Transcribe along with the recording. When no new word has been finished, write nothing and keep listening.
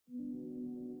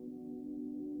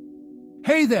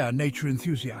Hey there, nature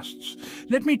enthusiasts.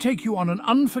 Let me take you on an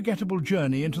unforgettable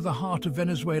journey into the heart of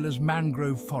Venezuela's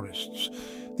mangrove forests.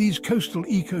 These coastal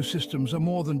ecosystems are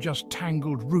more than just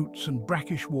tangled roots and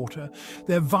brackish water.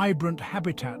 They're vibrant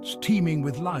habitats teeming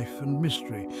with life and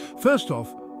mystery. First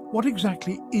off, what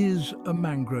exactly is a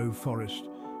mangrove forest?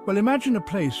 Well, imagine a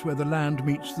place where the land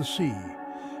meets the sea.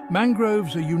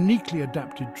 Mangroves are uniquely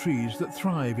adapted trees that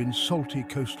thrive in salty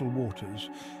coastal waters.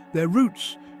 Their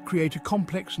roots create a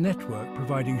complex network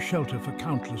providing shelter for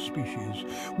countless species.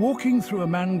 Walking through a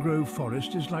mangrove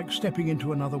forest is like stepping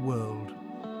into another world.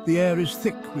 The air is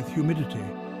thick with humidity,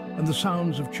 and the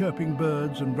sounds of chirping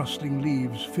birds and rustling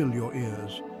leaves fill your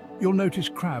ears. You'll notice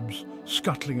crabs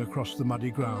scuttling across the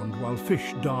muddy ground while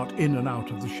fish dart in and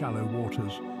out of the shallow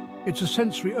waters. It's a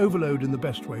sensory overload in the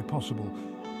best way possible.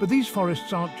 But these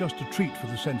forests aren't just a treat for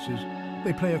the senses,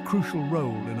 they play a crucial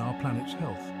role in our planet's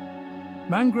health.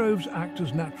 Mangroves act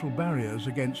as natural barriers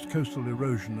against coastal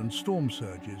erosion and storm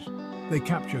surges. They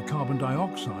capture carbon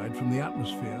dioxide from the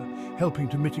atmosphere, helping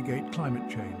to mitigate climate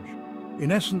change.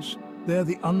 In essence, they're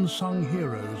the unsung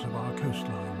heroes of our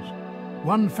coastlines.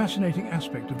 One fascinating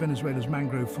aspect of Venezuela's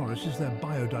mangrove forests is their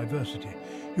biodiversity.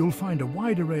 You'll find a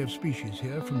wide array of species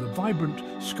here, from the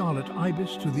vibrant scarlet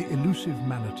ibis to the elusive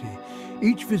manatee.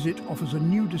 Each visit offers a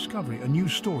new discovery, a new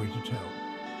story to tell.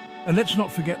 And let's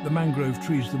not forget the mangrove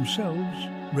trees themselves,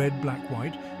 red, black,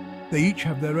 white. They each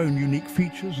have their own unique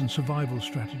features and survival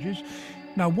strategies.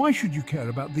 Now, why should you care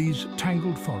about these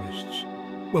tangled forests?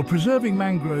 Well, preserving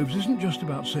mangroves isn't just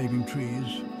about saving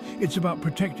trees. It's about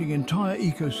protecting entire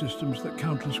ecosystems that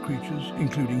countless creatures,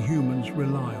 including humans,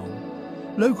 rely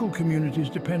on. Local communities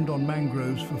depend on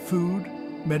mangroves for food,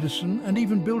 medicine, and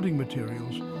even building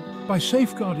materials. By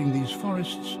safeguarding these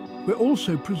forests, we're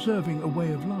also preserving a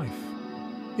way of life.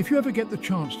 If you ever get the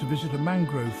chance to visit a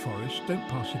mangrove forest, don't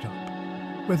pass it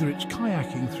up. Whether it's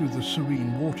kayaking through the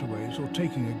serene waterways or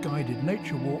taking a guided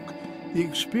nature walk, the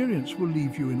experience will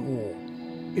leave you in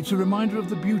awe. It's a reminder of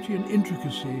the beauty and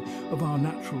intricacy of our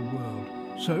natural world.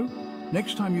 So,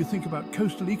 next time you think about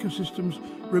coastal ecosystems,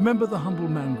 remember the humble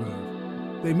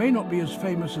mangrove. They may not be as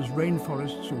famous as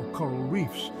rainforests or coral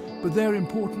reefs, but their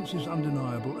importance is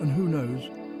undeniable, and who knows,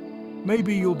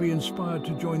 maybe you'll be inspired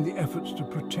to join the efforts to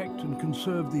protect and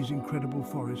conserve these incredible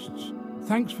forests.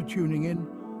 Thanks for tuning in,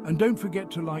 and don't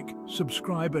forget to like,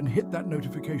 subscribe, and hit that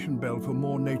notification bell for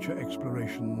more nature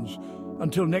explorations.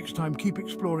 Until next time, keep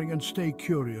exploring and stay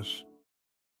curious.